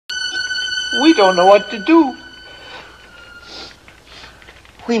We don't know what to do.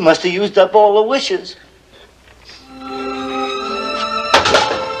 We must have used up all the wishes.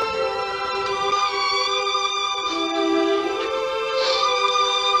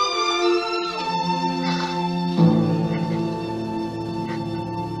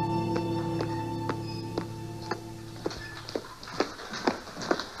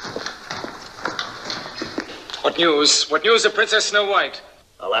 What news? What news of Princess Snow White?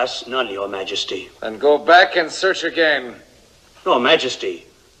 Alas, none, Your Majesty. Then go back and search again. Your Majesty,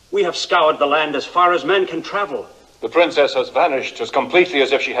 we have scoured the land as far as men can travel. The princess has vanished as completely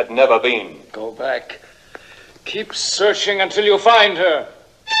as if she had never been. Go back. Keep searching until you find her.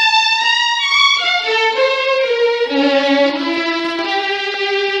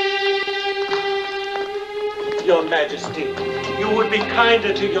 Your Majesty, you would be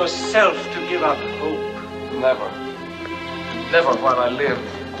kinder to yourself to give up hope. Never. Never while I live.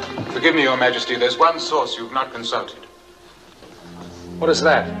 Forgive me, Your Majesty, there's one source you've not consulted. What is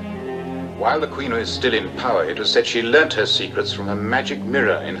that? While the Queen was still in power, it was said she learnt her secrets from a magic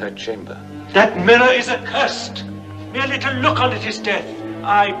mirror in her chamber. That mirror is accursed. Merely to look on it is death.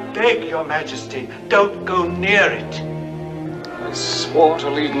 I beg, Your Majesty, don't go near it. I swore to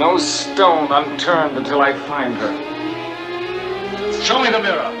leave no stone unturned until I find her. Show me the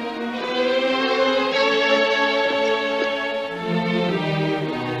mirror.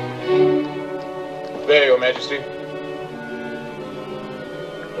 There, Your Majesty.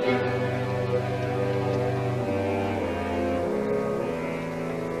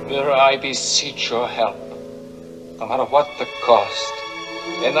 Mirror, I beseech your help, no matter what the cost.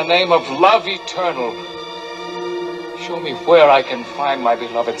 In the name of love eternal, show me where I can find my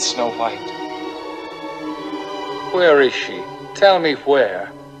beloved Snow White. Where is she? Tell me where.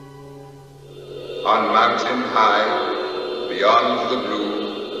 On mountain high, beyond the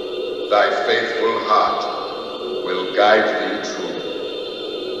blue, thy faithful heart will guide thee true.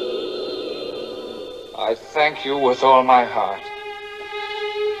 I thank you with all my heart.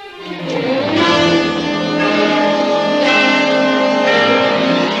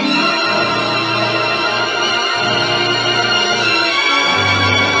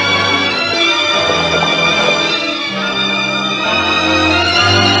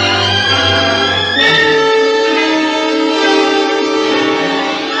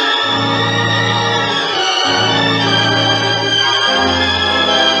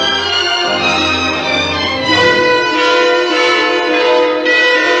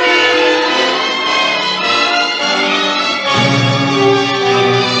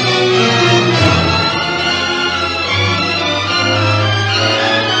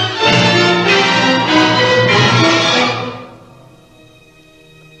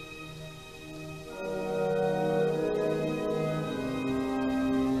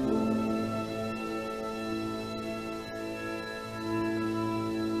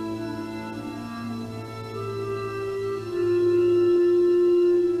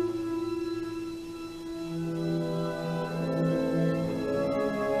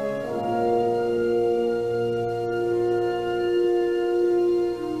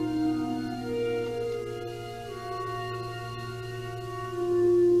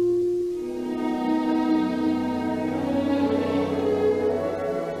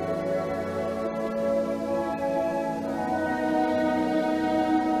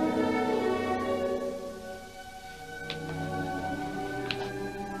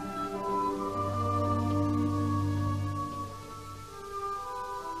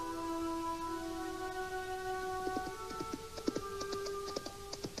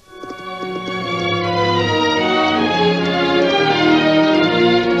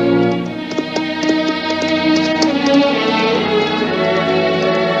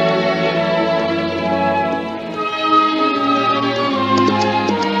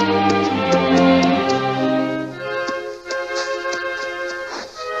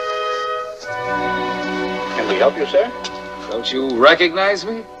 Help you, sir? Don't you recognize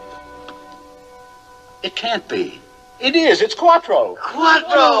me? It can't be. It is. It's Quattro.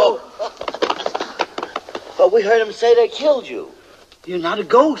 Quattro! But we heard him say they killed you. You're not a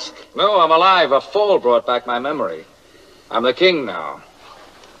ghost. No, I'm alive. A fall brought back my memory. I'm the king now.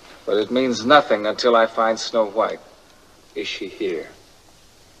 But it means nothing until I find Snow White. Is she here?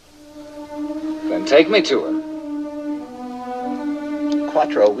 Then take me to her.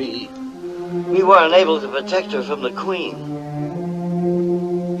 Quattro, we weren't able to protect her from the Queen.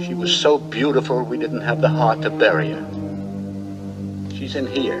 She was so beautiful, we didn't have the heart to bury her. She's in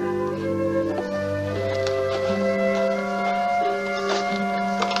here.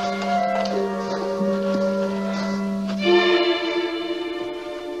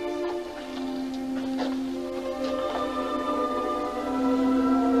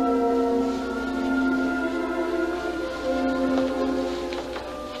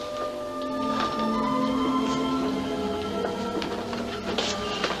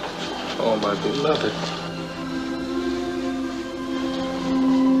 Oh, my beloved.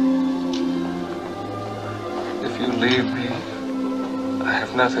 If you leave me, I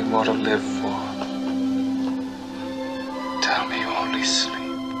have nothing more to live for. Tell me you only sleep.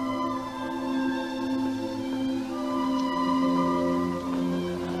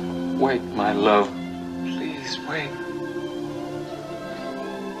 Wait, my love. Please wait.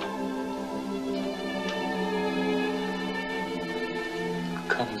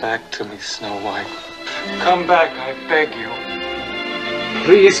 Come back to me, Snow White. Come back, I beg you.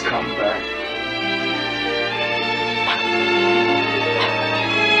 Please come back.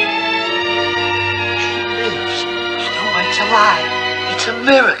 She lives. Snow White's alive. It's a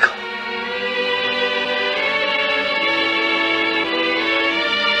miracle.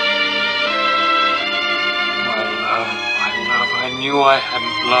 My love, I knew I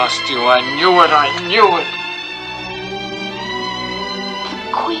hadn't lost you. I knew it, I knew it.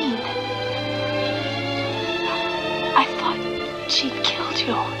 Queen. I thought she'd killed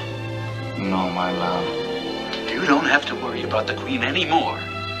you. No, my love. You don't have to worry about the Queen anymore.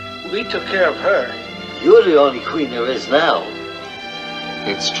 We took care of her. You're the only Queen there is now.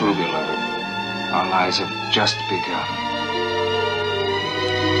 It's true, beloved. Our lives have just begun.